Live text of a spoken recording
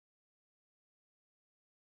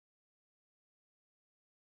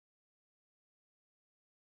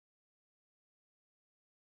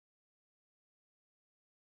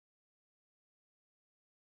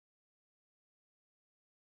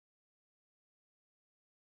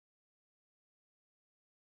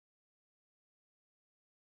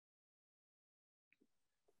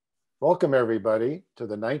Welcome, everybody, to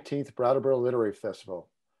the 19th Brattleboro Literary Festival.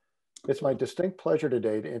 It's my distinct pleasure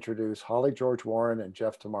today to introduce Holly George Warren and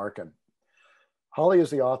Jeff Tamarkin. Holly is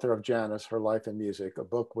the author of Janis, Her Life in Music, a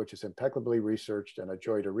book which is impeccably researched and a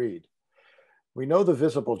joy to read. We know the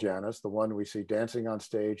visible Janis, the one we see dancing on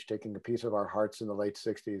stage, taking a piece of our hearts in the late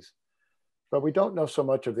 60s, but we don't know so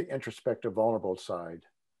much of the introspective, vulnerable side.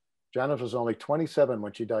 Janis was only 27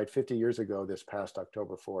 when she died 50 years ago this past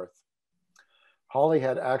October 4th. Holly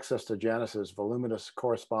had access to Janis's voluminous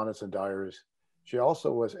correspondence and diaries. She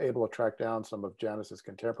also was able to track down some of Janis's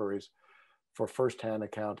contemporaries for firsthand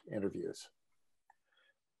account interviews.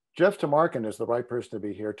 Jeff Tamarkin is the right person to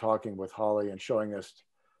be here talking with Holly and showing us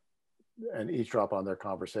and eavesdrop on their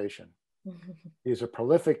conversation. He's a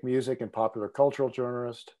prolific music and popular cultural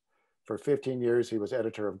journalist. For 15 years, he was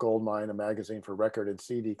editor of Goldmine, a magazine for record and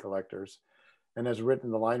CD collectors, and has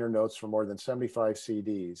written the liner notes for more than 75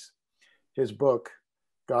 CDs. His book,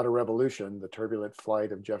 God a Revolution, The Turbulent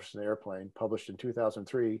Flight of Jefferson Airplane, published in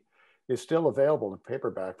 2003, is still available in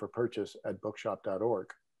paperback for purchase at bookshop.org.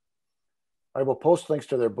 I will post links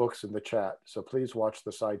to their books in the chat, so please watch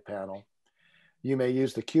the side panel. You may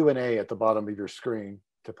use the Q&A at the bottom of your screen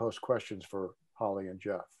to post questions for Holly and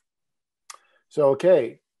Jeff. So,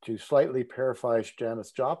 okay, to slightly paraphrase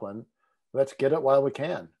Janis Joplin, let's get it while we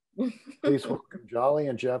can. Please welcome Holly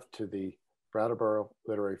and Jeff to the Brattleboro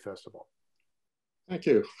Literary Festival. Thank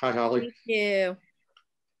you. Hi, Holly. Thank you.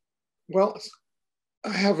 Well,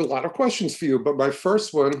 I have a lot of questions for you, but my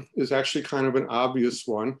first one is actually kind of an obvious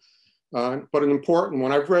one, but an important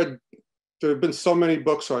one. There have been so many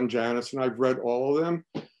books on Janis, and I've read all of them,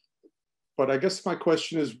 but I guess my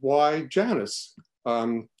question is, why Janis?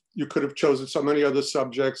 You could have chosen so many other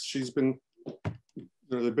subjects.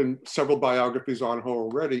 There have been several biographies on her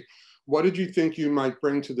already. What did you think you might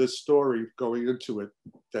bring to this story going into it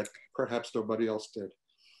that perhaps nobody else did?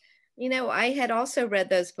 You know, I had also read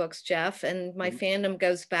those books, Jeff, and my fandom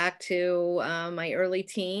goes back to my early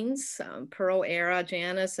teens, Pearl era,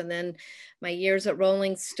 Janis, and then my years at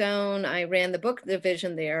Rolling Stone. I ran the book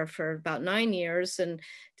division there for about 9 years and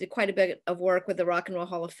did quite a bit of work with the Rock and Roll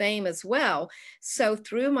Hall of Fame as well. So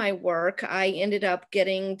through my work, I ended up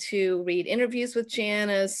getting to read interviews with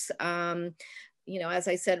Janis, you know, as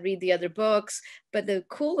I said, read the other books. But the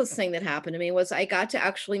coolest thing that happened to me was I got to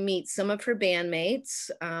actually meet some of her bandmates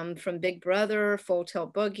from Big Brother, Full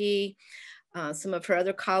Tilt Boogie, some of her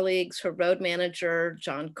other colleagues, her road manager,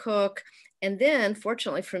 John Cook. And then,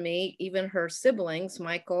 fortunately for me, even her siblings,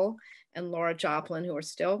 Michael and Laura Joplin, who are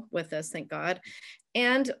still with us, thank God.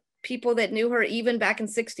 And people that knew her even back in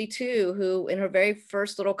 '62, who in her very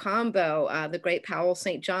first little combo, the great Powell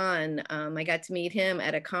St. John, I got to meet him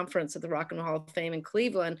at a conference at the Rock and Roll Hall of Fame in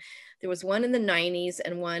Cleveland. There was one in the 90s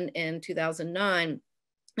and one in 2009.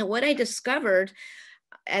 And what I discovered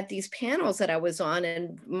at these panels that I was on,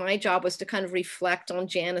 and my job was to kind of reflect on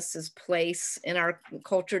Janis's place in our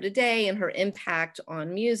culture today and her impact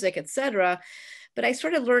on music, et cetera. But I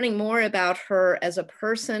started learning more about her as a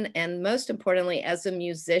person and most importantly, as a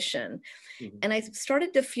musician. Mm-hmm. And I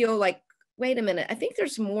started to feel like, wait a minute, I think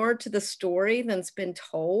there's more to the story than's been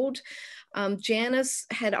told. Janis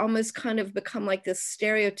had almost kind of become like this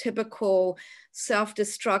stereotypical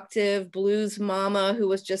self-destructive blues mama who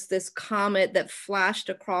was just this comet that flashed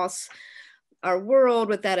across our world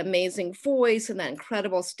with that amazing voice and that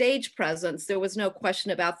incredible stage presence. There was no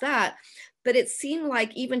question about that. But it seemed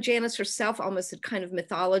like even Janis herself almost had kind of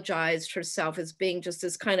mythologized herself as being just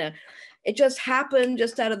this kind of, it just happened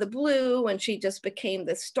just out of the blue and she just became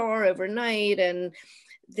the star overnight. And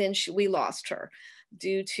then we lost her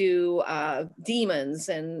due to demons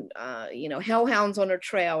and, you know, hellhounds on her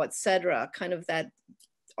trail, et cetera, kind of that,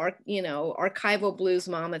 archival blues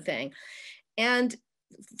mama thing. And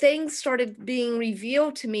things started being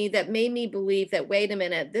revealed to me that made me believe that, wait a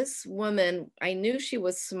minute, this woman, I knew she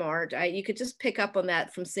was smart. You could just pick up on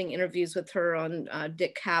that from seeing interviews with her on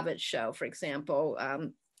Dick Cavett's show, for example.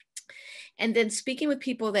 And then speaking with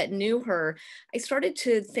people that knew her, I started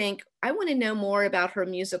to think, I want to know more about her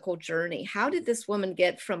musical journey. How did this woman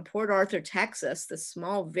get from Port Arthur, Texas, this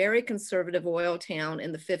small, very conservative oil town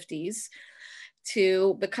in the 50s,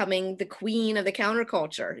 to becoming the queen of the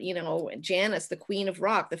counterculture, you know, Janis, the queen of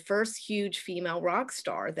rock, the first huge female rock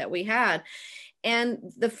star that we had.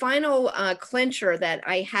 And the final clincher that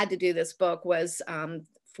I had to do this book was,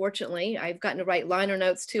 fortunately, I've gotten to write liner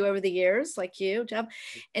notes too over the years, like you, Jeff.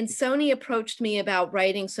 And Sony approached me about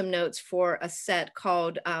writing some notes for a set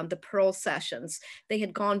called the Pearl Sessions. They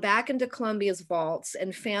had gone back into Columbia's vaults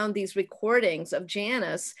and found these recordings of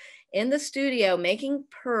Janis in the studio making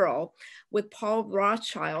Pearl with Paul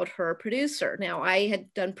Rothchild, her producer. Now, I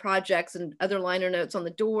had done projects and other liner notes on the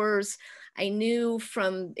Doors. I knew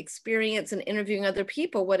from experience and interviewing other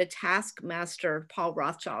people what a taskmaster Paul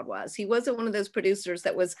Rothchild was. He wasn't one of those producers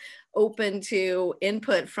that was open to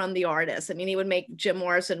input from the artist. I mean, he would make Jim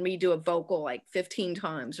Morrison redo a vocal like 15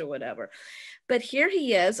 times or whatever. But here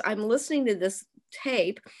he is, I'm listening to this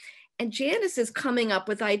tape, and Janis is coming up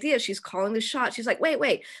with ideas. She's calling the shot. She's like,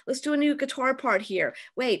 wait, let's do a new guitar part here.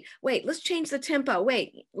 Wait, let's change the tempo.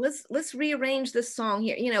 Wait, let's rearrange this song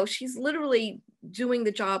here. You know, she's literally doing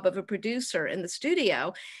the job of a producer in the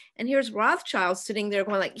studio. And here's Rothchild sitting there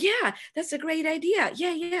going like, yeah, that's a great idea.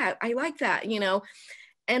 Yeah, I like that, you know,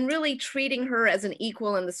 and really treating her as an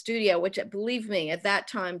equal in the studio, which, believe me, at that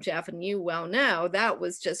time, Jeff, and you well know, that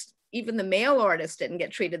was just, even the male artists didn't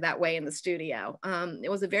get treated that way in the studio. It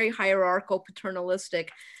was a very hierarchical,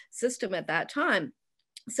 paternalistic system at that time.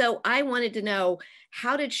 So I wanted to know,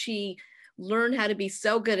 how did she learn how to be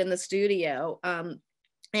so good in the studio?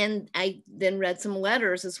 And I then read some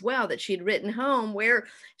letters as well that she'd written home, where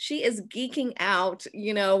she is geeking out,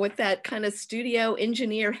 you know, with that kind of studio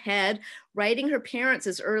engineer head, writing her parents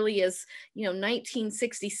as early as, you know,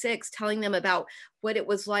 1966, telling them about what it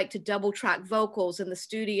was like to double track vocals in the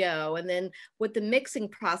studio, and then what the mixing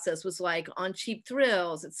process was like on Cheap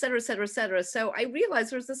Thrills, et cetera, et cetera, et cetera. So I realized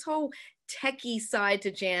there's this whole techie side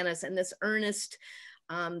to Janis, and this earnest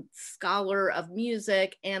scholar of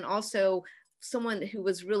music, and also someone who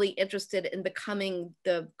was really interested in becoming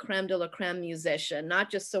the creme de la creme musician,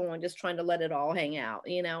 not just someone just trying to let it all hang out,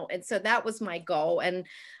 you know? And so that was my goal. And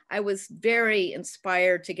I was very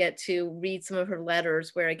inspired to get to read some of her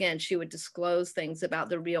letters, where again, she would disclose things about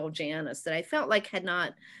the real Janis that I felt like had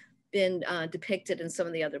not been depicted in some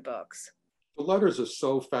of the other books. The letters are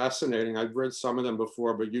so fascinating. I've read some of them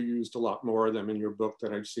before, but you used a lot more of them in your book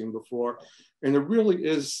than I've seen before. And it really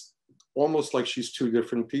is almost like she's two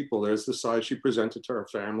different people. There's the side she presented to her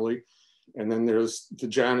family, and then there's the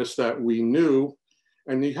Janis that we knew.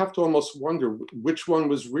 And you have to almost wonder which one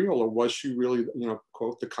was real, or was she really, you know,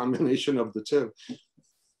 quote, the combination of the two?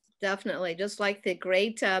 Definitely, just like the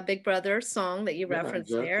great Big Brother song that you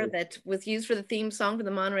referenced there, that was used for the theme song for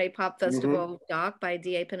the Monterey Pop Festival doc by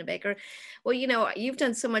D.A. Pennebaker. Well, you know, you've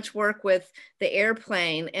done so much work with the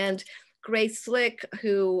Airplane, and Grace Slick,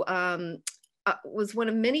 who was one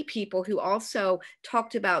of many people who also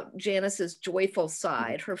talked about Janis's joyful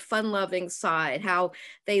side, her fun-loving side, how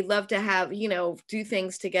they love to have, you know, do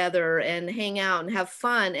things together and hang out and have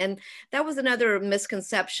fun. And that was another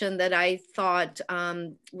misconception that I thought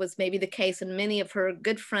was maybe the case. And many of her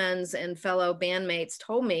good friends and fellow bandmates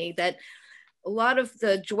told me that a lot of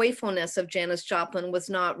the joyfulness of Janis Joplin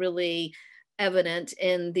was not really evident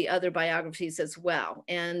in the other biographies as well.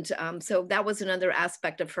 And so that was another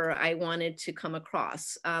aspect of her I wanted to come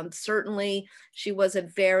across. Certainly, she was a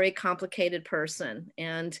very complicated person,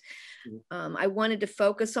 and I wanted to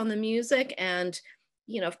focus on the music. And,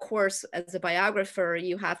 you know, of course, as a biographer,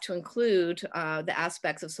 you have to include the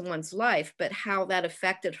aspects of someone's life, but how that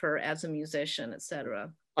affected her as a musician, et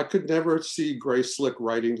cetera. I could never see Grace Slick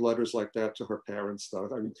writing letters like that to her parents, though.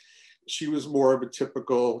 I mean, she was more of a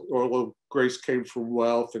typical, well, Grace came from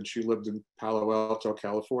wealth, and she lived in Palo Alto,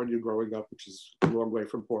 California growing up, which is a long way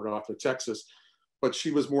from Port Arthur, Texas. But she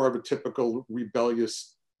was more of a typical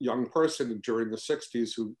rebellious young person during the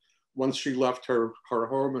 60s who, once she left her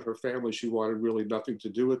home and her family, she wanted really nothing to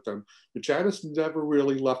do with them. But Janis never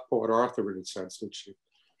really left Port Arthur in a sense, did she?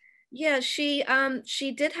 Yeah, she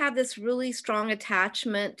did have this really strong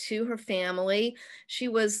attachment to her family. She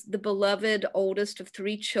was the beloved oldest of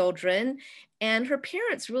 3 children, and her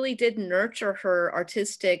parents really did nurture her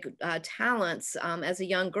artistic talents as a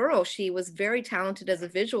young girl. She was very talented as a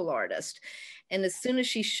visual artist. And as soon as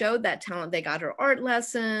she showed that talent, they got her art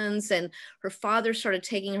lessons, and her father started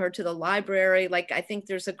taking her to the library. Like, I think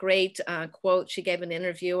there's a great quote she gave an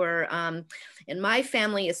interviewer, in my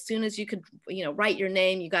family, as soon as you could, you know, write your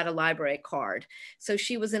name, you got a library card. So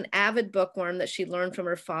she was an avid bookworm that she learned from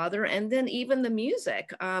her father. And then even the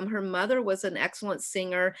music. Her mother was an excellent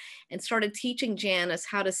singer and started teaching Janis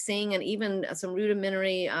how to sing, and even some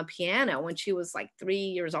rudimentary piano when she was like 3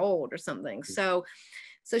 years old or something. So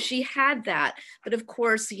she had that. But of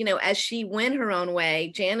course, you know, as she went her own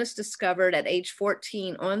way, Janis discovered at age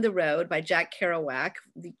 14 On the Road by Jack Kerouac,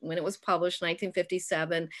 when it was published in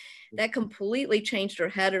 1957, that completely changed her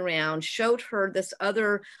head around, showed her this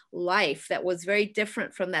other life that was very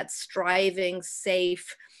different from that striving,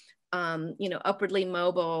 safe, you know, upwardly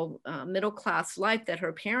mobile, middle-class life that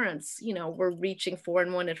her parents, you know, were reaching for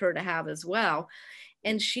and wanted her to have as well.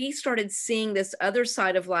 And she started seeing this other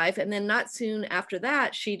side of life. And then not soon after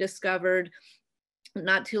that,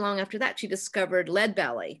 not too long after that, she discovered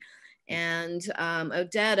Leadbelly and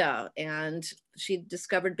Odetta, and she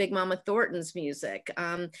discovered Big Mama Thornton's music.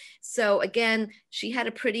 So again, she had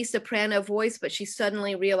a pretty soprano voice, but she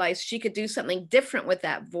suddenly realized she could do something different with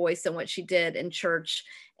that voice than what she did in church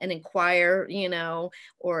and in choir, you know,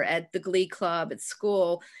 or at the glee club at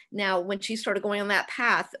school. Now, when she started going on that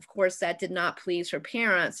path, of course, that did not please her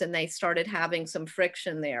parents, and they started having some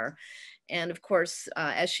friction there. And of course,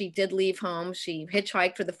 as she did leave home, she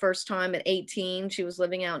hitchhiked for the first time at 18. She was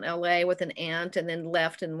living out in LA with an aunt, and then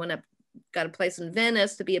left and went up, got a place in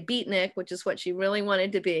Venice to be a beatnik, which is what she really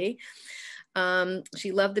wanted to be.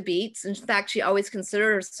 She loved the beats. In fact, she always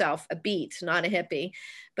considered herself a beat, not a hippie.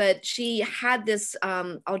 But she had this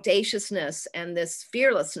audaciousness and this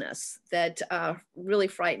fearlessness that really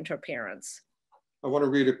frightened her parents. I want to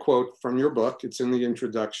read a quote from your book. It's in the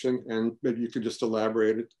introduction, and maybe you could just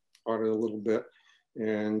elaborate on it a little bit.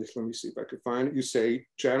 And let me see if I could find it. You say,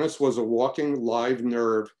 Janis was a walking live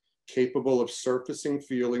nerve capable of surfacing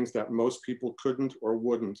feelings that most people couldn't or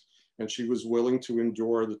wouldn't, and she was willing to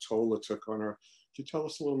endure the toll it took on her. Could you tell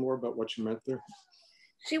us a little more about what you meant there?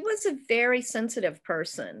 She was a very sensitive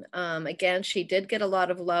person. Again, she did get a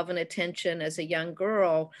lot of love and attention as a young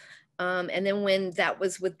girl. And then when that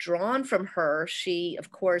was withdrawn from her, she,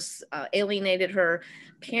 of course, alienated her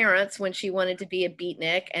parents when she wanted to be a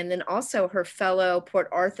beatnik. And then also her fellow Port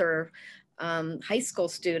Arthur high school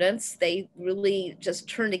students. They really just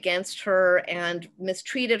turned against her and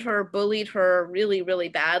mistreated her, bullied her really, really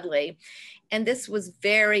badly. And this was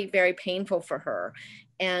very, very painful for her.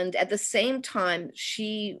 And at the same time,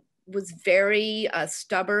 she was very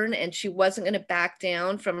stubborn, and she wasn't going to back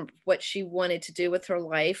down from what she wanted to do with her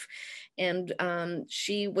life. And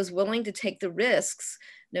she was willing to take the risks,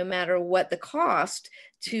 no matter what the cost,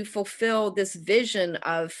 to fulfill this vision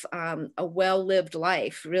of a well-lived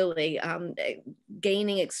life, really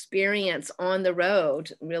gaining experience on the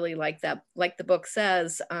road, really like the book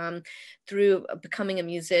says, through becoming a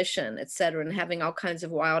musician, et cetera, and having all kinds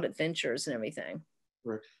of wild adventures and everything.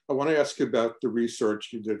 Right. I want to ask you about the research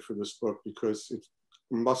you did for this book, because it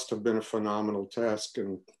must have been a phenomenal task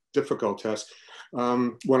and difficult task.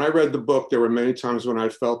 When I read the book, there were many times when I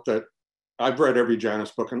felt that I've read every Janis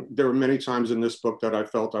book, and there were many times in this book that I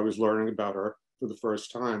felt I was learning about her for the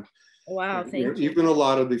first time. Wow, thank you. Even a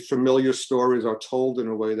lot of the familiar stories are told in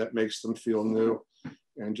a way that makes them feel new,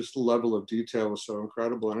 and just the level of detail was so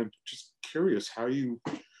incredible. And I'm just curious how you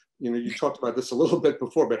talked about this a little bit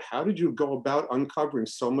before, but how did you go about uncovering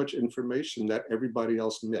so much information that everybody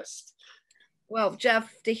else missed? Well,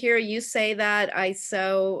 Jeff, to hear you say that, I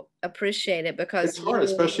so appreciate it, because it's hard,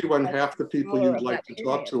 especially when half the people you'd like to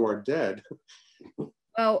talk to are dead.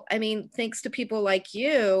 Well, I mean, thanks to people like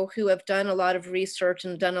you who have done a lot of research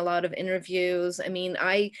and done a lot of interviews. I mean,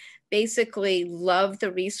 I basically love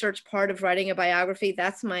the research part of writing a biography.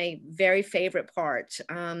 That's my very favorite part.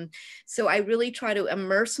 So I really try to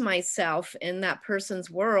immerse myself in that person's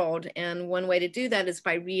world. And one way to do that is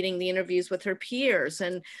by reading the interviews with her peers.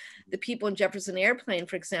 And the people in Jefferson Airplane,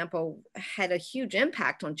 for example, had a huge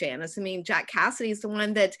impact on Janis. I mean, Jack Cassidy's the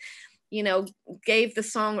one that, you know, gave the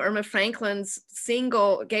song Irma Franklin's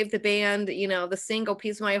single, gave the band, you know, the single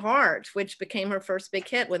Piece of My Heart, which became her first big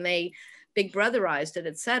hit when they Big Brotherized it,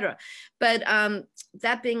 etc. But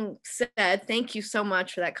that being said, thank you so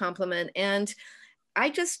much for that compliment. And I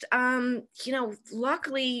just, you know,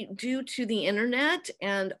 luckily due to the internet,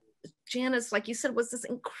 and Janis, like you said, was this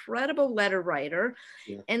incredible letter writer.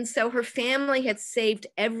 Yeah. And so her family had saved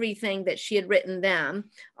everything that she had written them,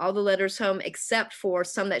 all the letters home, except for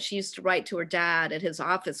some that she used to write to her dad at his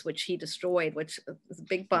office, which he destroyed, which was a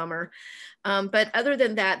big bummer. But other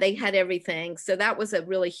than that, they had everything. So that was a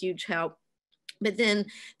really huge help. But then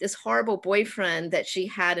this horrible boyfriend that she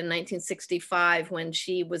had in 1965, when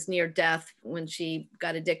she was near death, when she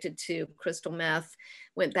got addicted to crystal meth,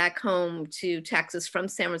 went back home to Texas from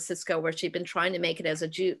San Francisco, where she'd been trying to make it as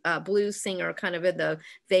a blues singer, kind of in the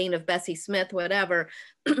vein of Bessie Smith, whatever.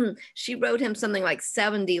 She wrote him something like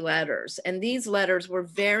 70 letters. And these letters were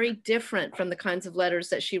very different from the kinds of letters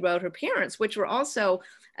that she wrote her parents, which were also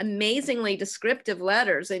amazingly descriptive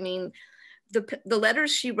letters. I mean, the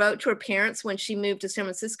letters she wrote to her parents when she moved to San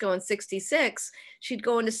Francisco in '66, she'd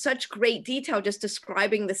go into such great detail just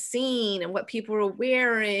describing the scene and what people were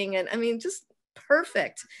wearing. And I mean, just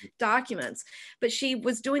perfect documents, but she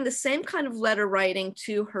was doing the same kind of letter writing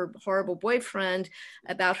to her horrible boyfriend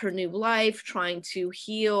about her new life, trying to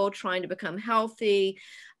heal, trying to become healthy,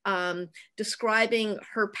 describing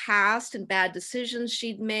her past and bad decisions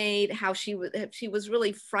she'd made, how she was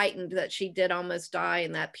really frightened that she did almost die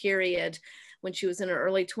in that period when she was in her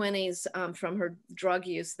early 20s from her drug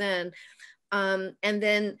use then. And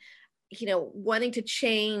then, you know, wanting to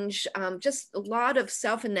change, just a lot of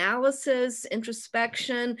self-analysis,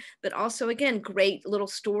 introspection, but also, again, great little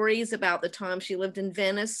stories about the time she lived in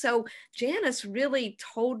Venice. So Janis really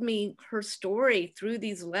told me her story through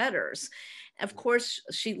these letters. Of course,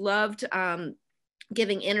 she loved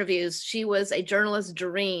giving interviews. She was a journalist's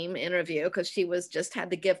dream interview because she was just had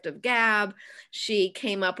the gift of gab. She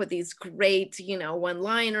came up with these great, you know,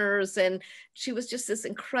 one-liners, and she was just this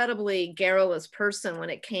incredibly garrulous person when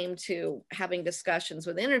it came to having discussions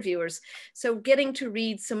with interviewers. So getting to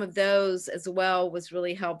read some of those as well was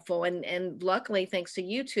really helpful. And luckily, thanks to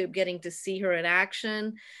YouTube, getting to see her in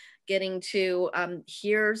action, getting to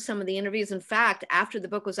hear some of the interviews. In fact, after the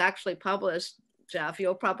book was actually published, Jeff,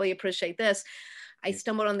 you'll probably appreciate this, I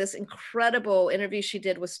stumbled on this incredible interview she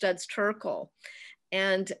did with Studs Terkel.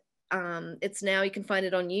 And it's now, you can find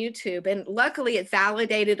it on YouTube. And luckily it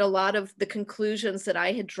validated a lot of the conclusions that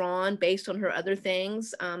I had drawn based on her other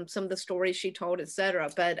things, some of the stories she told,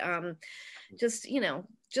 etc. But just, you know,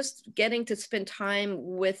 just getting to spend time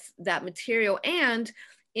with that material and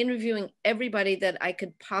interviewing everybody that I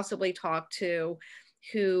could possibly talk to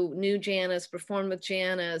who knew Janis, performed with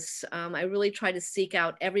Janis. I really try to seek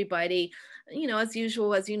out everybody. You know, as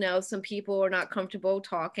usual, as you know, some people are not comfortable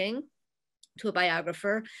talking to a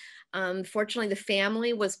biographer. Fortunately, the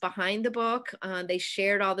family was behind the book. They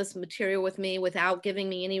shared all this material with me without giving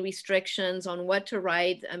me any restrictions on what to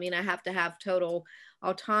write. I mean, I have to have total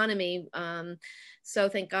autonomy. So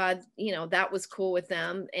thank God, you know, that was cool with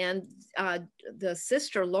them. And the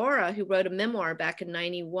sister, Laura, who wrote a memoir back in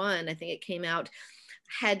 '91, I think it came out,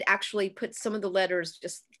 had actually put some of the letters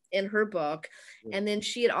just in her book. And then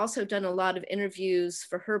she had also done a lot of interviews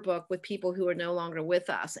for her book with people who are no longer with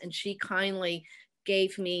us. And she kindly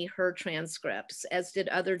gave me her transcripts, as did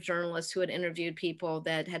other journalists who had interviewed people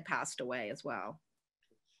that had passed away as well.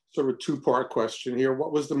 Sort of a two-part question here.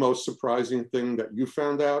 What was the most surprising thing that you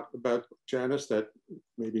found out about Janis that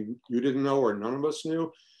maybe you didn't know or none of us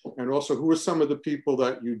knew? And also, who were some of the people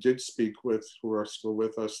that you did speak with who are still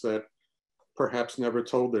with us that perhaps never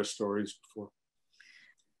told their stories before?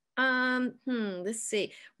 Let's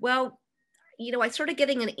see. Well, you know, I started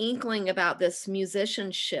getting an inkling about this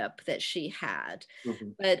musicianship that she had,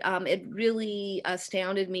 but it really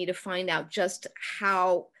astounded me to find out just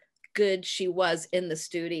how good she was in the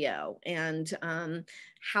studio, and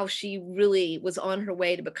how she really was on her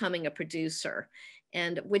way to becoming a producer,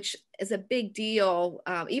 and which is a big deal.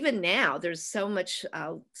 Even now, there's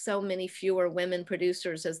so many fewer women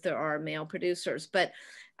producers as there are male producers, but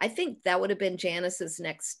I think that would have been Janis's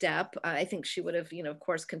next step. I think she would have, you know, of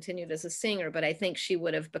course, continued as a singer, but I think she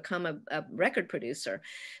would have become a record producer.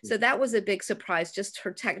 So that was a big surprise, just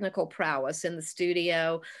her technical prowess in the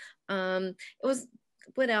studio. It was,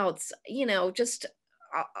 what else? You know, just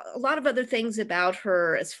a lot of other things about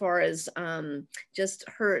her, as far as just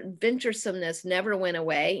her adventuresomeness never went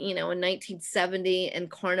away. You know, in 1970 in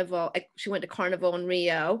Carnival, she went to Carnival in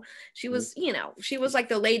Rio. She was, you know, she was like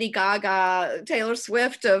the Lady Gaga, Taylor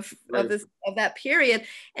Swift of that period.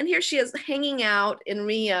 And here she is hanging out in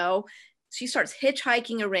Rio. She starts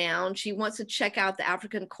hitchhiking around. She wants to check out the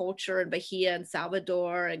African culture in Bahia and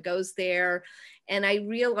Salvador, and goes there. And I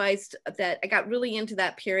realized that I got really into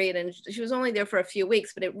that period, and she was only there for a few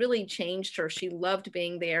weeks, but it really changed her. She loved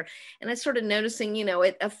being there. And I started noticing, you know,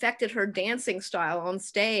 it affected her dancing style on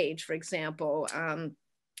stage, for example,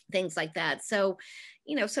 things like that. So,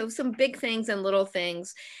 you know, so some big things and little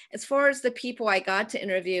things. As far as the people I got to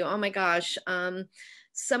interview, oh my gosh,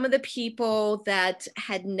 some of the people that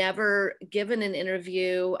had never given an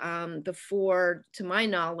interview before, to my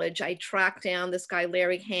knowledge, I tracked down this guy,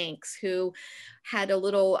 Larry Hanks, who had a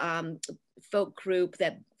little folk group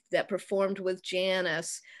that performed with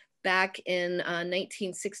Janis back in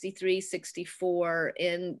 1963, 64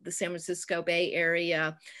 in the San Francisco Bay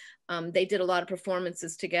Area. They did a lot of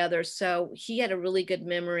performances together. So he had a really good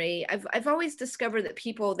memory. I've always discovered that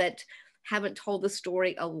people that haven't told the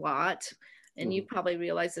story a lot, and you probably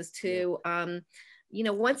realize this too, you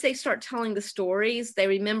know, once they start telling the stories, they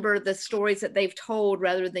remember the stories that they've told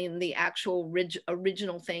rather than the actual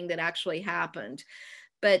original thing that actually happened.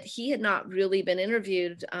 But he had not really been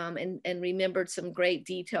interviewed, and remembered some great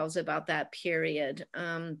details about that period.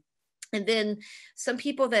 And then some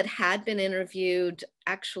people that had been interviewed,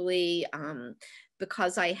 actually,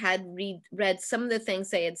 because I had read some of the things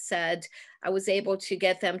they had said, I was able to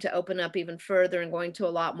get them to open up even further and go into a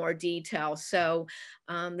lot more detail. So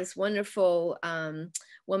this wonderful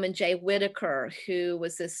woman, Jay Whitaker, who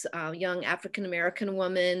was this young African-American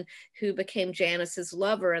woman who became Janis's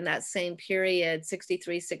lover in that same period,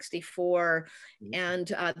 63, 64.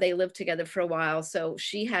 And they lived together for a while. So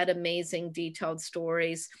she had amazing detailed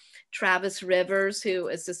stories. Travis Rivers, who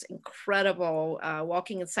is this incredible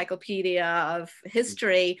walking encyclopedia of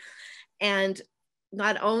history, and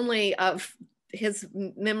not only of his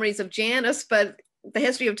memories of Janis, but the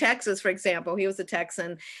history of Texas, for example. He was a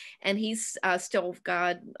Texan, and he's still,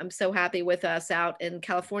 God, I'm so happy, with us out in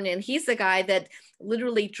California. And he's the guy that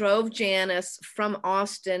literally drove Janis from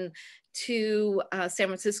Austin to San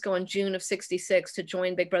Francisco in June of 66 to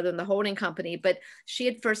join Big Brother and the Holding Company. But she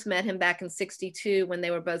had first met him back in 62 when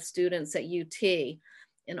they were both students at UT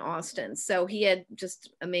in Austin. So he had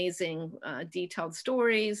just amazing detailed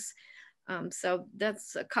stories. So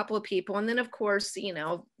that's a couple of people. And then of course, you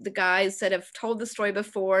know, the guys that have told the story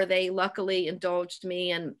before, they luckily indulged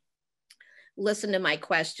me and listened to my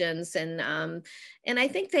questions. And I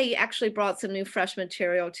think they actually brought some new fresh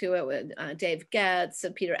material to it with Dave Getz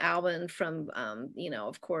and Peter Alvin from, you know,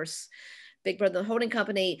 of course, Big Brother and the Holding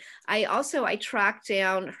Company. I tracked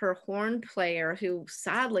down her horn player, who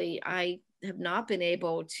sadly I have not been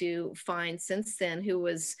able to find since then, who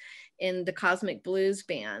was in the Cosmic Blues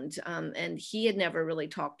Band. And he had never really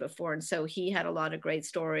talked before. And so he had a lot of great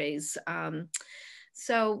stories.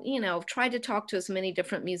 So, you know, I've tried to talk to as many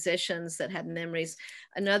different musicians that had memories.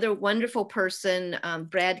 Another wonderful person,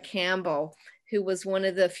 Brad Campbell, who was one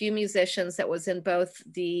of the few musicians that was in both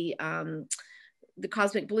the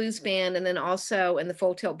Cosmic Blues Band and then also in the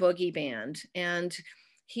Full Tilt Boogie Band. And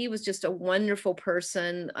he was just a wonderful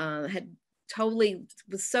person,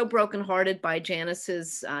 was so brokenhearted by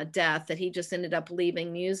Janis's death that he just ended up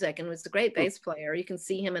leaving music, and was a great bass player. You can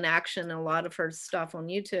see him in action in a lot of her stuff on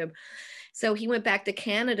YouTube. So he went back to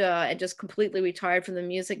Canada and just completely retired from the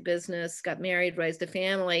music business, got married, raised a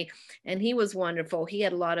family, and he was wonderful. He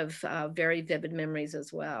had a lot of very vivid memories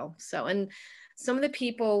as well. So, and some of the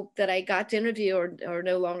people that I got to interview are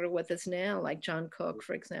no longer with us now, like John Cook,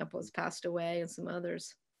 for example, has passed away, and some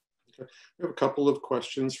others. Okay. We have a couple of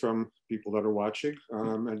questions from people that are watching.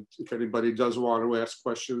 And if anybody does want to ask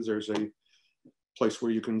questions, there's a place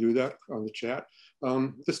where you can do that on the chat.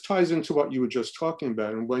 This ties into what you were just talking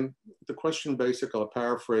about. And when the question, basically, I'll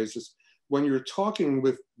paraphrase, is when you're talking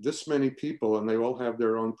with this many people and they all have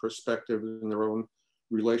their own perspective and their own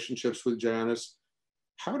relationships with Janis,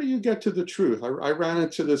 how do you get to the truth? I ran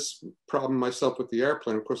into this problem myself with the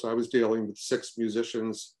airplane. Of course, I was dealing with 6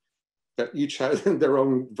 musicians that each had their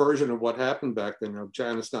own version of what happened back then. Now,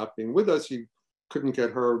 Janis not being with us, you couldn't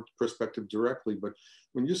get her perspective directly. But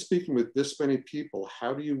when you're speaking with this many people,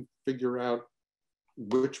 how do you figure out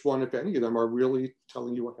which one, if any of them, are really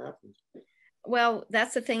telling you what happened? Well,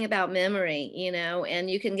 that's the thing about memory, you know, and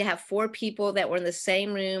you can have 4 people that were in the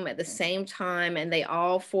same room at the same time, and they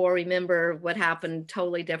all 4 remember what happened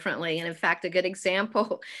totally differently. And in fact, a good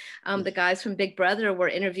example, the guys from Big Brother were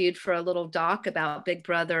interviewed for a little doc about Big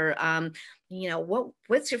Brother. You know,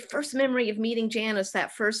 what's your first memory of meeting Janis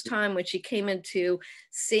that first time when she came in to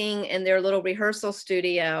sing in their little rehearsal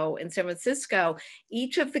studio in San Francisco?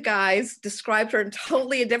 Each of the guys described her in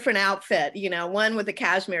totally a different outfit, you know, one with a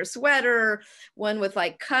cashmere sweater, one with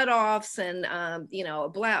like cutoffs and, you know, a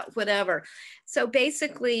blouse, whatever. So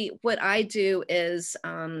basically what I do is,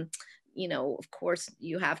 you know, of course,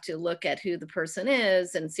 you have to look at who the person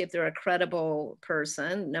is and see if they're a credible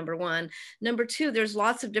person, number one. Number two, there's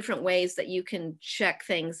lots of different ways that you can check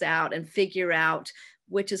things out and figure out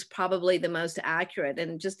which is probably the most accurate.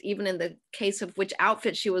 And just even in the case of which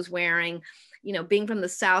outfit she was wearing, you know, being from the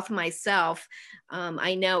South myself,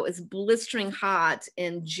 I know it's blistering hot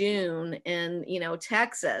in June in, you know,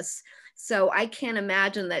 Texas. So I can't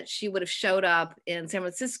imagine that she would have showed up in San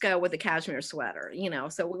Francisco with a cashmere sweater, you know,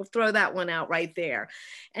 so we'll throw that one out right there.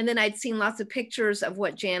 And then I'd seen lots of pictures of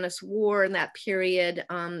what Janis wore in that period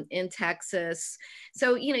in Texas.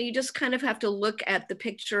 So, you know, you just kind of have to look at the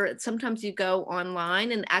picture. Sometimes you go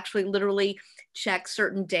online and actually literally check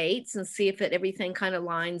certain dates and see if everything kind of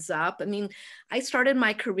lines up. I mean, I started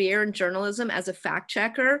my career in journalism as a fact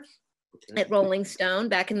checker at Rolling Stone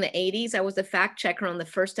back in the 80s. I was a fact checker on the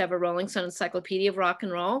first ever Rolling Stone Encyclopedia of Rock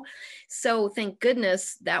and Roll. So thank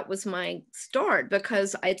goodness that was my start,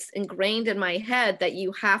 because it's ingrained in my head that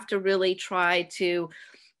you have to really try to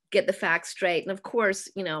get the facts straight. And of course,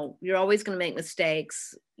 you know, you're always going to make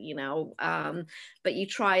mistakes, you know, but you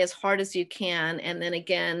try as hard as you can. And then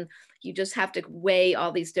again, you just have to weigh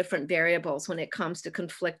all these different variables when it comes to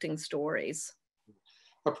conflicting stories.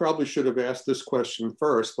 I probably should have asked this question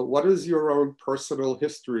first, but what is your own personal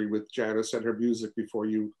history with Janis and her music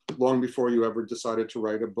long before you ever decided to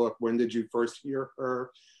write a book? When did you first hear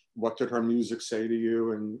her? What did her music say to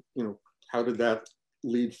you? And, you know, how did that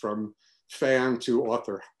lead from fan to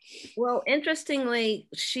author? Well, interestingly,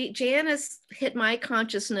 Janis hit my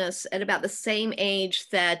consciousness at about the same age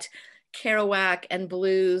that Kerouac and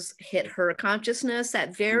blues hit her consciousness,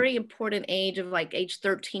 that very important age of like age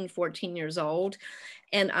 13, 14 years old.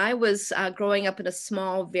 And I was growing up in a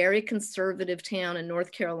small, very conservative town in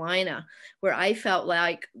North Carolina, where I felt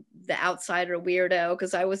like the outsider weirdo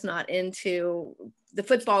because I was not into the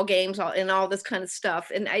football games and all this kind of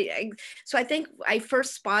stuff. And so I think I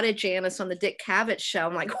first spotted Janis on the Dick Cavett show.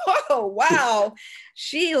 I'm like, whoa, wow,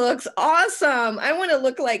 she looks awesome. I want to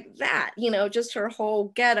look like that, you know, just her whole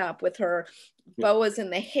getup with her boas in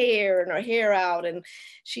the hair and her hair out, and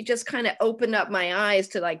she just kind of opened up my eyes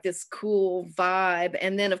to like this cool vibe.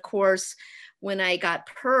 And then of course when I got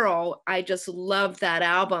Pearl, I just loved that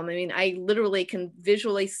album. I mean, I literally can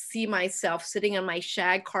visually see myself sitting on my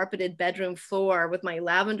shag carpeted bedroom floor with my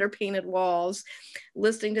lavender painted walls,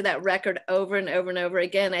 listening to that record over and over and over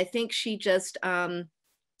again. I think she just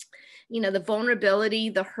you know, the vulnerability,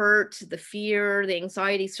 the hurt, the fear, the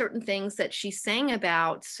anxiety, certain things that she sang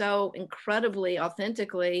about so incredibly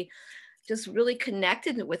authentically just really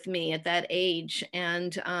connected with me at that age.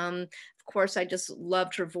 And of course, I just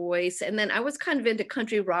loved her voice. And then I was kind of into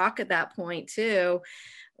country rock at that point too,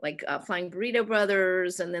 like Flying Burrito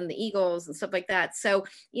Brothers and then the Eagles and stuff like that. So,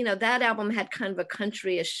 you know, that album had kind of a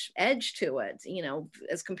country-ish edge to it, you know,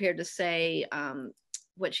 as compared to say,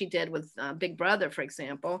 what she did with Big Brother, for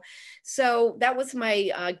example. So that was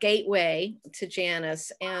my gateway to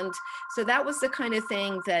Janis. And so that was the kind of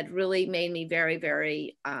thing that really made me very,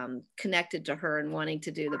 very connected to her and wanting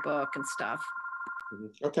to do the book and stuff.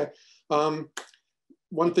 Okay.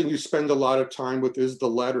 One thing you spend a lot of time with is the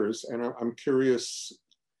letters. And I'm curious,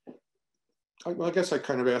 I guess I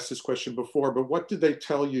kind of asked this question before, but what did they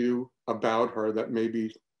tell you about her that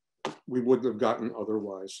maybe we wouldn't have gotten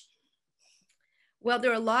otherwise? Well,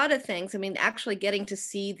 there are a lot of things. I mean, actually getting to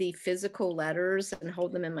see the physical letters and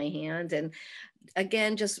hold them in my hand. And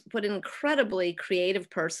again, just what an incredibly creative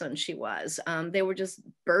person she was. They were just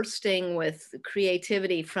bursting with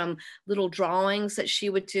creativity, from little drawings that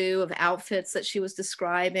she would do of outfits that she was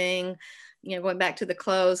describing, you know, going back to the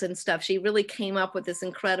clothes and stuff. She really came up with this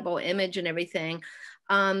incredible image and everything.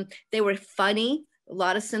 They were funny, a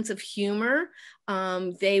lot of sense of humor.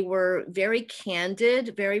 They were very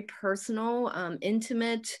candid, very personal,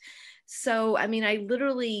 intimate. So, I mean, I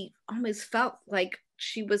literally almost felt like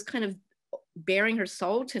she was kind of bearing her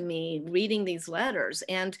soul to me reading these letters.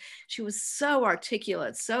 And she was so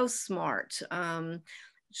articulate, so smart.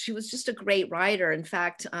 She was just a great writer. In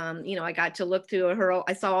fact, you know, I got to look through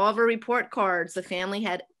I saw all of her report cards. The family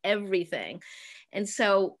had everything. And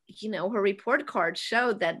so, you know, her report card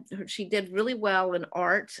showed that she did really well in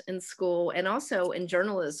art in school and also in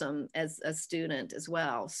journalism as a student as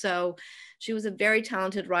well. So she was a very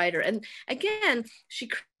talented writer. And again, she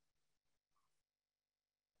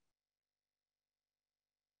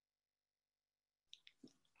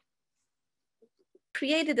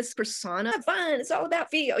created this persona. Fun, it's all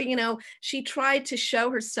about feel, you know. She tried to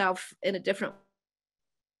show herself in a different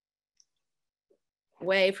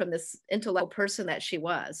way from this intellectual person that she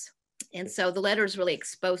was. And so the letters really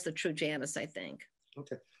exposed the true Janis, I think.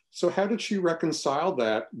 Okay. So how did she reconcile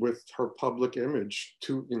that with her public image?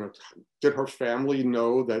 To, you know, did her family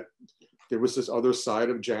know that there was this other side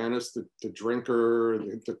of Janis, the drinker,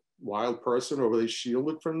 the wild person, or were they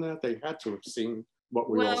shielded from that? They had to have seen what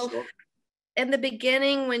we all saw. In the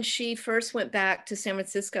beginning, when she first went back to San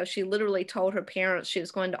Francisco, she literally told her parents she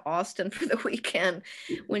was going to Austin for the weekend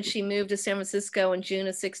when she moved to San Francisco in June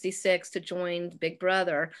of '66 to join Big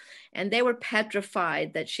Brother. And they were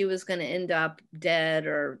petrified that she was going to end up dead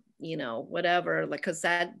or, you know, whatever, like, because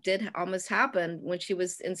that did almost happen when she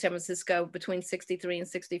was in San Francisco between '63 and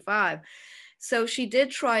 '65. So she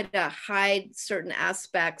did try to hide certain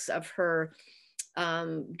aspects of her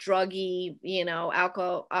druggy, you know,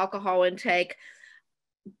 alcohol intake.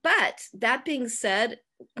 But that being said,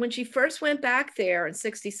 when she first went back there in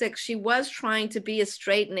 '66, she was trying to be as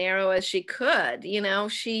straight and narrow as she could. You know,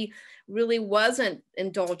 she really wasn't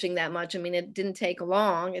indulging that much. I mean, it didn't take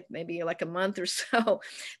long, it maybe like a month or so,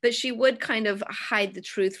 but she would kind of hide the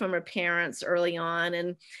truth from her parents early on.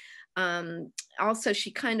 And Also,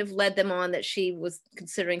 she kind of led them on that she was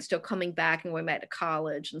considering still coming back and going back to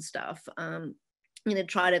college and stuff, to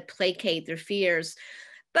try to placate their fears.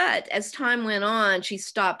 But as time went on, she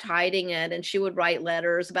stopped hiding it, and she would write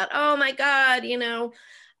letters about, oh my God,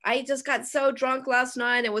 I just got so drunk last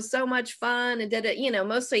night. It was so much fun, and did it,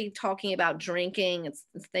 mostly talking about drinking and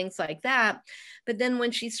things like that. But then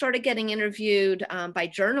when she started getting interviewed by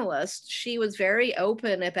journalists, she was very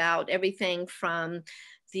open about everything from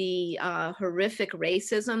the horrific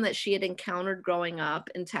racism that she had encountered growing up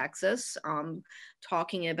in Texas,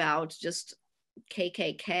 talking about just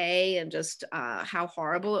KKK and just how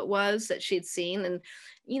horrible it was that she'd seen, and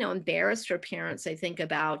embarrassed her parents, I think,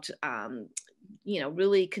 about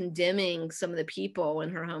really condemning some of the people in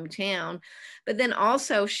her hometown. But then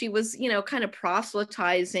also she was kind of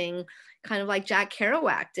proselytizing, kind of like Jack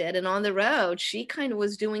Kerouac did, and On the Road she kind of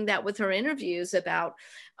was doing that with her interviews about,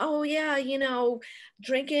 oh yeah,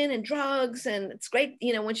 drinking and drugs, and it's great,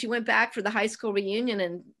 when she went back for the high school reunion,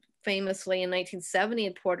 and famously in 1970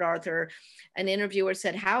 in Port Arthur, an interviewer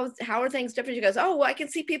said, how are things different? She goes, oh, well, I can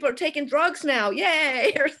see people are taking drugs now,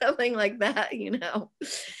 yay, or something like that,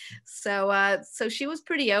 So she was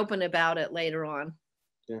pretty open about it later on.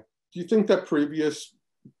 Yeah. Do you think that previous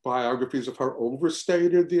biographies of her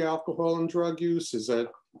overstated the alcohol and drug use? Is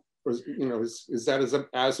that, is that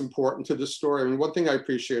as important to the story? I mean, one thing I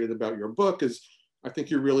appreciated about your book is I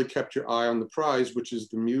think you really kept your eye on the prize, which is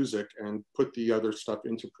the music, and put the other stuff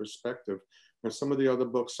into perspective. And some of the other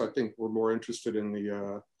books, I think, were more interested in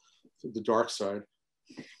the dark side.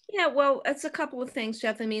 Yeah, well, it's a couple of things,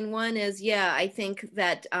 Jeff. I mean, one is, I think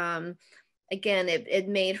that, again, it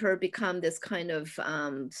made her become this kind of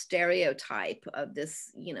stereotype of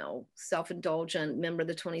this, self-indulgent member of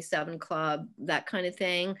the 27 Club, that kind of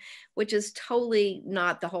thing, which is totally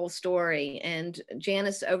not the whole story. And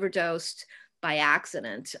Janis overdosed by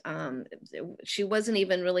accident. She wasn't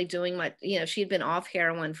even really doing much, she'd been off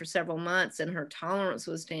heroin for several months and her tolerance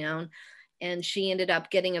was down. And she ended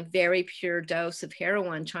up getting a very pure dose of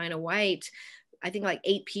heroin, China White. I think like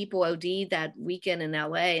 8 people OD'd that weekend in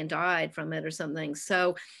LA and died from it or something.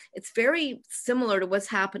 So it's very similar to what's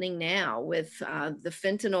happening now with the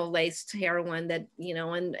fentanyl laced heroin that,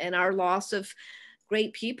 and our loss of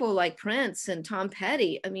great people like Prince and Tom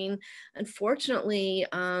Petty. I mean, unfortunately,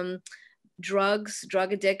 drug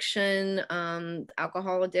addiction,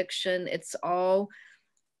 alcohol addiction, it's all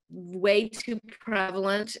way too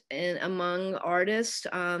prevalent among artists.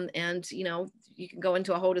 And, you can go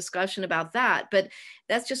into a whole discussion about that, but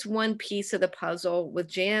that's just one piece of the puzzle with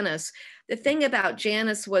Janis. The thing about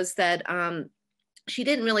Janis was that she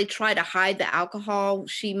didn't really try to hide the alcohol.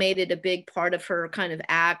 She made it a big part of her kind of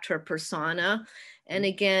act, her persona. And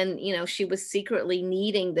again, she was secretly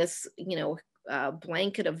needing this,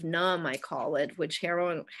 blanket of numb, I call it, which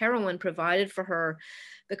heroin provided for her,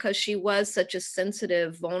 because she was such a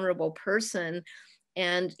sensitive, vulnerable person.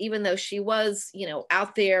 And even though she was,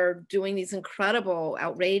 out there doing these incredible,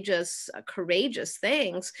 outrageous, courageous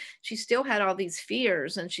things, she still had all these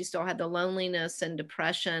fears, and she still had the loneliness and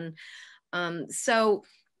depression.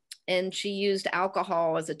 And she used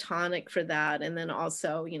alcohol as a tonic for that. And then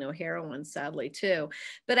also, heroin, sadly, too.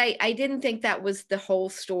 But I didn't think that was the whole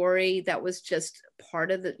story. That was just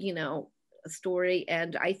part of the, story.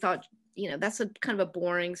 And I thought, that's a kind of a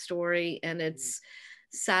boring story. And it's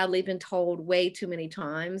sadly been told way too many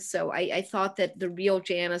times. So I thought that the real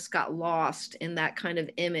Janis got lost in that kind of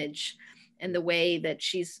image and the way that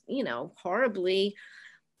she's, horribly,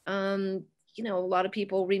 a lot of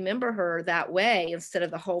people remember her that way instead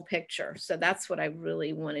of the whole picture. So that's what I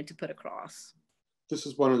really wanted to put across. This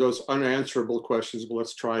is one of those unanswerable questions, but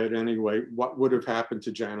let's try it anyway. What would have happened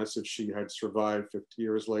to Janis if she had survived 50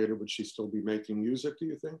 years later? Would she still be making music, do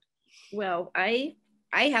you think? Well, I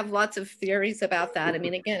have lots of theories about that. I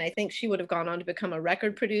mean, again, I think she would have gone on to become a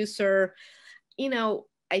record producer.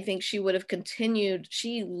 I think she would have continued.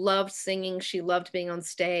 She loved singing. She loved being on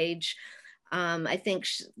stage. I think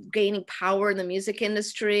gaining power in the music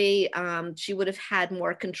industry, she would have had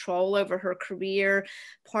more control over her career.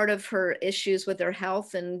 Part of her issues with her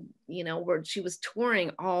health and, where she was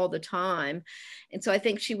touring all the time. And so I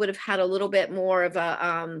think she would have had a little bit more of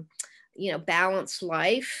a, balanced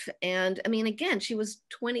life. And I mean, again, she was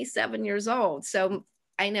 27 years old. So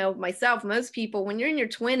I know myself, most people, when you're in your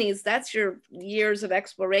 20s, that's your years of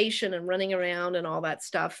exploration and running around and all that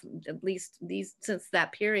stuff, at least since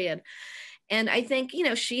that period. And I think,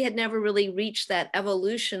 she had never really reached that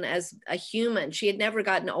evolution as a human. She had never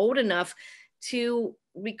gotten old enough to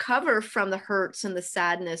recover from the hurts and the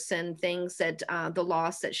sadness and things that the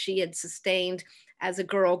loss that she had sustained as a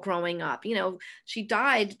girl growing up. You know, she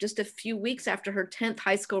died just a few weeks after her 10th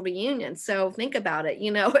high school reunion. So think about it,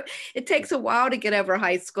 you know, it takes a while to get over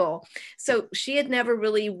high school. So she had never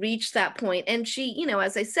really reached that point. And she, you know,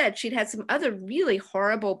 as I said, she'd had some other really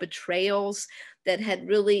horrible betrayals that had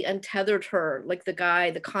really untethered her, like the guy,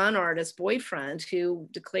 the con artist boyfriend who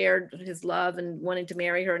declared his love and wanting to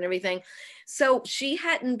marry her and everything. So she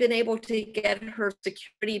hadn't been able to get her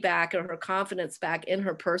security back or her confidence back in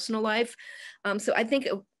her personal life. So I think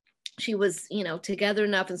she was, you know, together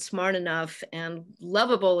enough and smart enough and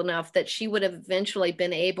lovable enough that she would have eventually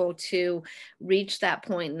been able to reach that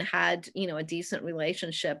point and had, you know, a decent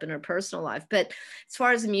relationship in her personal life. But as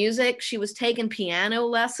far as music, she was taking piano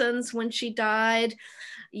lessons when she died.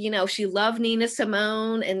 You know, she loved Nina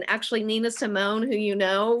Simone, and actually Nina Simone, who, you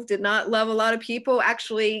know, did not love a lot of people,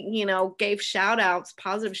 actually, you know, gave shout outs,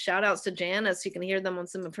 positive shout outs to Janis. You can hear them on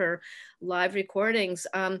some of her live recordings.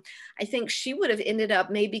 I think she would have ended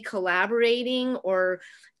up maybe collaborating or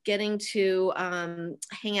getting to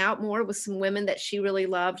hang out more with some women that she really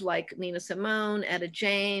loved, like Nina Simone, Etta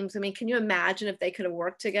James. I mean, can you imagine if they could have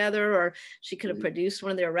worked together, or she could have produced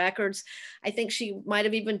one of their records? I think she might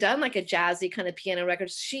have even done like a jazzy kind of piano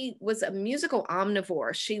record. She was a musical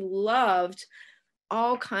omnivore. She loved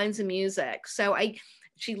all kinds of music. So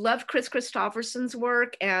she loved Chris Christopherson's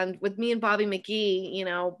work, and with Me and Bobby McGee, you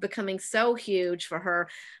know, becoming so huge for her,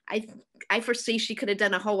 I foresee she could have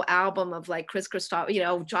done a whole album of like you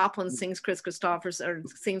know, Joplin sings Chris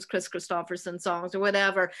Christopherson songs or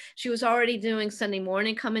whatever. She was already doing Sunday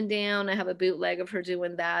Morning Coming Down. I have a bootleg of her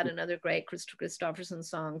doing that, and other great Chris Christopherson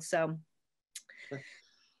songs. So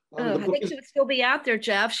I think she would still be out there,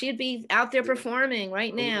 Jeff. She'd be out there performing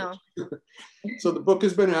right now. So the book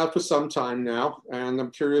has been out for some time now, and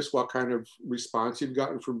I'm curious what kind of response you've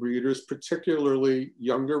gotten from readers, particularly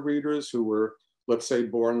younger readers who were, let's say,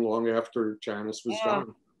 born long after Janis was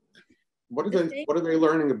gone. What are they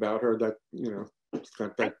learning about her that, you know,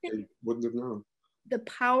 that they wouldn't have known? The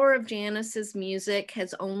power of Janis's music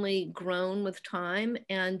has only grown with time,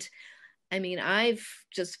 and I mean, I've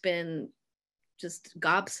just been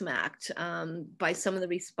gobsmacked by some of the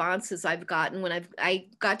responses I've gotten when I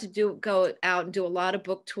got to go out and do a lot of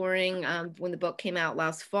book touring when the book came out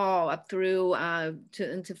last fall up through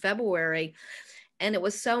into February. And it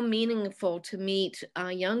was so meaningful to meet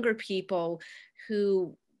younger people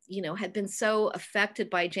who, you know, had been so affected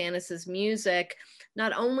by Janis's music,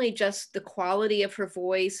 not only just the quality of her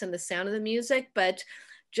voice and the sound of the music, but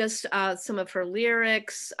just some of her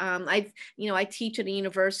lyrics. I teach at a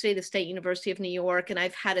university, the State University of New York, and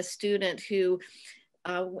I've had a student who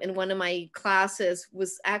in one of my classes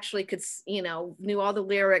was actually knew all the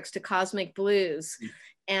lyrics to Cosmic Blues.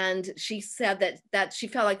 And she said that she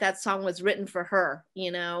felt like that song was written for her,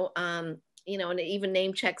 and it even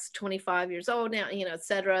name checks 25 years old now, et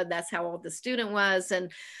cetera. That's how old the student was. And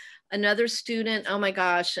another student, oh my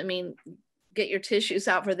gosh, I mean, get your tissues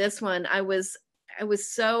out for this one. I was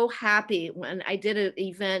so happy when I did an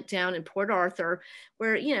event down in Port Arthur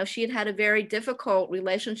where, she had a very difficult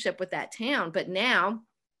relationship with that town. But now,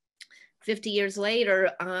 50 years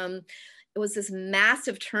later, it was this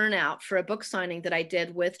massive turnout for a book signing that I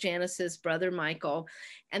did with Janis's brother, Michael.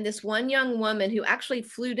 And this one young woman who actually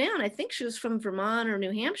flew down, I think she was from Vermont or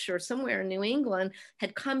New Hampshire, somewhere in New England,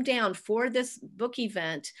 had come down for this book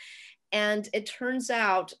event. And it turns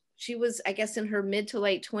out she was, I guess, in her mid to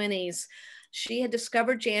late 20s. She had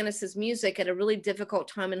discovered Janis's music at a really difficult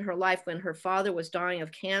time in her life when her father was dying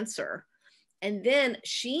of cancer. And then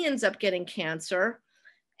she ends up getting cancer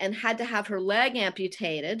and had to have her leg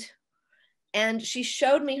amputated. And she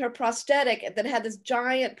showed me her prosthetic that had this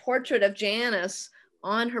giant portrait of Janis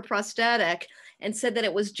on her prosthetic and said that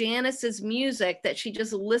it was Janis's music that she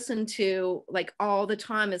just listened to like all the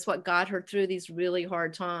time is what got her through these really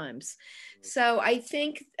hard times. So I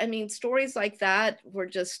think, stories like that were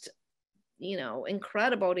just,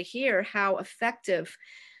 incredible to hear how effective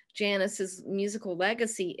Janis's musical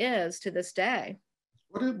legacy is to this day.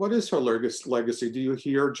 What is her legacy? Do you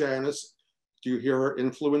hear Janis? Do you hear her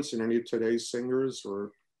influence in any of today's singers?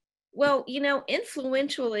 Or? Well,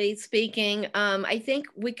 influentially speaking, I think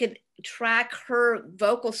we could track her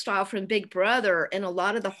vocal style from Big Brother, and a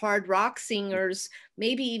lot of the hard rock singers,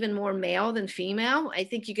 maybe even more male than female. I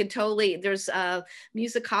think you could totally, there's a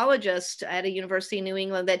musicologist at a university in New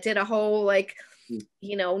England that did a whole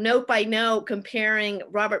note by note comparing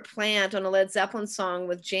Robert Plant on a Led Zeppelin song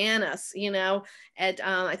with Janis, and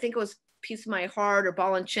I think it was Piece of My Heart or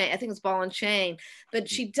Ball and Chain. I think it's Ball and Chain, but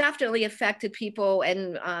she definitely affected people.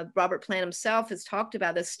 And Robert Plant himself has talked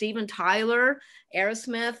about this. Steven Tyler,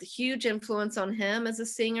 Aerosmith, huge influence on him as a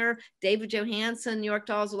singer. David Johansen, New York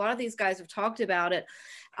Dolls, a lot of these guys have talked about it.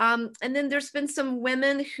 And then there's been some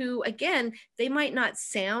women who, again, they might not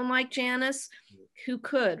sound like Janis, who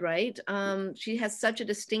could, right? She has such a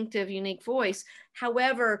distinctive, unique voice.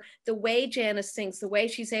 However, the way Janis sings, the way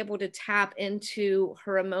she's able to tap into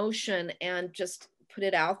her emotion and just put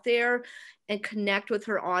it out there and connect with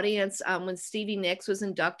her audience. When Stevie Nicks was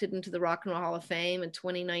inducted into the Rock and Roll Hall of Fame in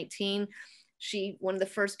 2019, one of the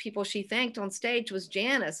first people she thanked on stage was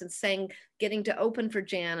Janis, and saying getting to open for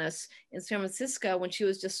Janis in San Francisco when she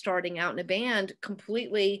was just starting out in a band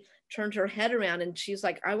completely turned her head around. And she's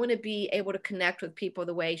like, I want to be able to connect with people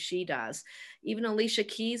the way she does. Even Alicia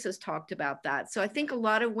Keys has talked about that. So I think a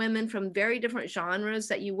lot of women from very different genres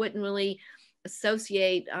that you wouldn't really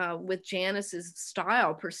associate with Janis's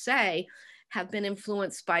style per se have been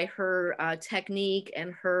influenced by her technique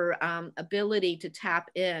and her ability to tap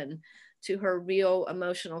in to her real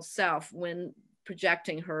emotional self when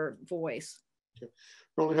projecting her voice. Okay.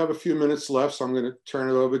 We only have a few minutes left, so I'm going to turn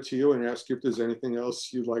it over to you and ask you if there's anything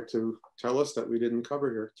else you'd like to tell us that we didn't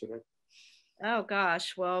cover here today. Oh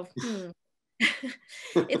gosh, well,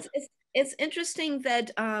 it's interesting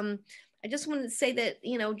that I just wanted to say that,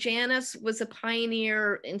 you know, Janis was a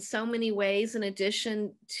pioneer in so many ways, in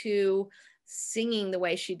addition to singing the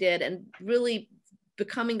way she did and really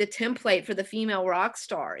becoming the template for the female rock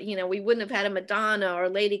star. You know, we wouldn't have had a Madonna or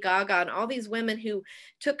Lady Gaga and all these women who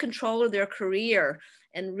took control of their career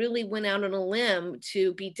and really went out on a limb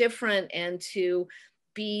to be different and to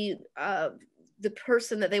be the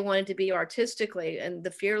person that they wanted to be artistically, and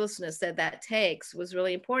the fearlessness that that takes was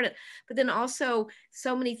really important. But then also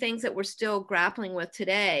so many things that we're still grappling with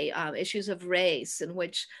today, issues of race, in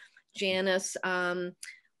which Janis,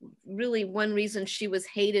 really one reason she was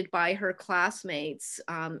hated by her classmates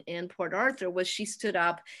in Port Arthur was she stood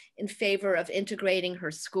up in favor of integrating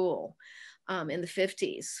her school in the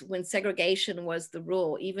 50s, when segregation was the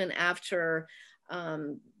rule, even after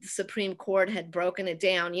the Supreme Court had broken it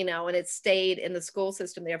down, you know, and it stayed in the school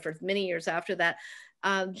system there for many years after that.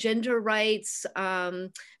 Gender rights,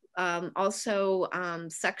 also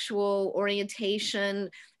sexual orientation.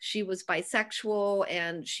 She was bisexual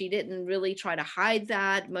and she didn't really try to hide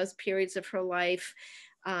that most periods of her life.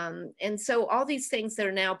 And so all these things that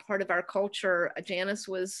are now part of our culture, Janis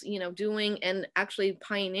was, you know, doing and actually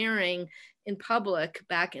pioneering in public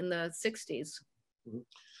back in the 60s.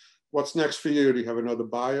 What's next for you? Do you have another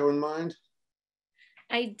bio in mind?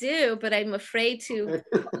 I do, but I'm afraid to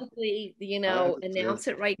publicly, you know, announce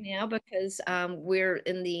it right now because we're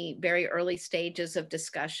in the very early stages of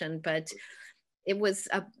discussion. But it was,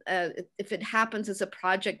 if it happens, as a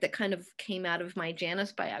project that kind of came out of my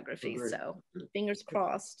Janis biography. So fingers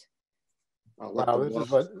crossed. Wow,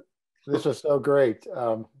 this is so great.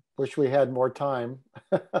 Wish we had more time.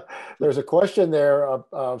 There's a question there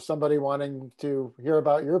of somebody wanting to hear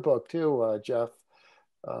about your book too, Jeff.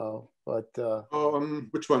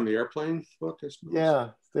 Which one? The airplane book, I suppose? Yeah,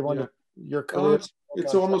 they wanted your career.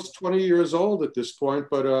 It's almost 20 years old at this point,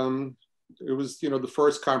 but it was, you know, the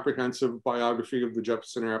first comprehensive biography of the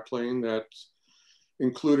Jefferson Airplane that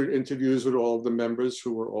included interviews with all of the members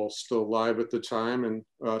who were all still alive at the time. And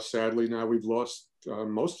sadly, now we've lost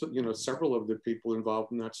several of the people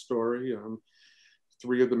involved in that story.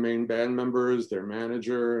 3 of the main band members, their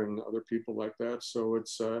manager, and other people like that. So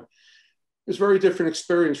it's a very different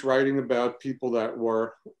experience writing about people that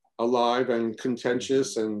were alive and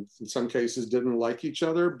contentious, and in some cases didn't like each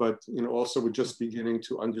other, but, you know, also were just beginning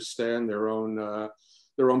to understand their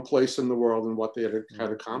own place in the world and what they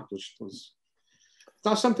had accomplished. It's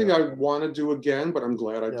not something I want to do again, but I'm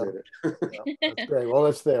glad I did it. That's great. Well,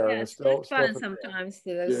 it's there. Yeah, and it's fun sometimes,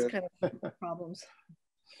 those kind of problems.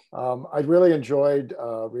 I really enjoyed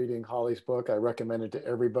reading Holly's book. I recommend it to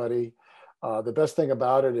everybody. The best thing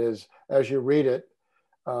about it is, as you read it,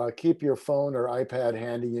 keep your phone or iPad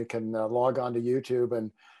handy. You can log on to YouTube,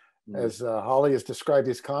 and as Holly has described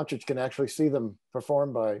these concerts, you can actually see them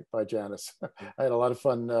performed by Janis. I had a lot of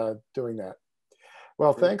fun doing that.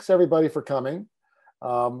 Well, thanks everybody for coming.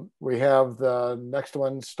 We have the next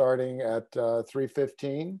one starting at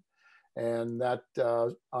 3:15, and that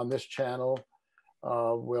on this channel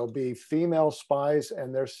will be Female Spies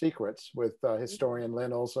and Their Secrets with historian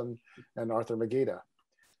Lynn Olson and Arthur Megida.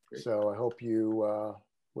 So I hope you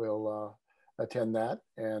will attend that.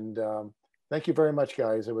 And thank you very much,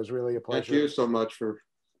 guys. It was really a pleasure. Thank you so much for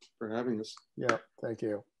having us. Yeah, thank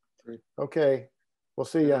you. Great. Okay, we'll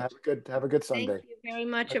see you. Have a good Sunday. Thank you very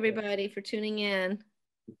much, everybody, for tuning in.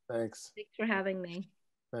 Thanks. Thanks for having me.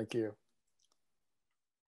 Thank you.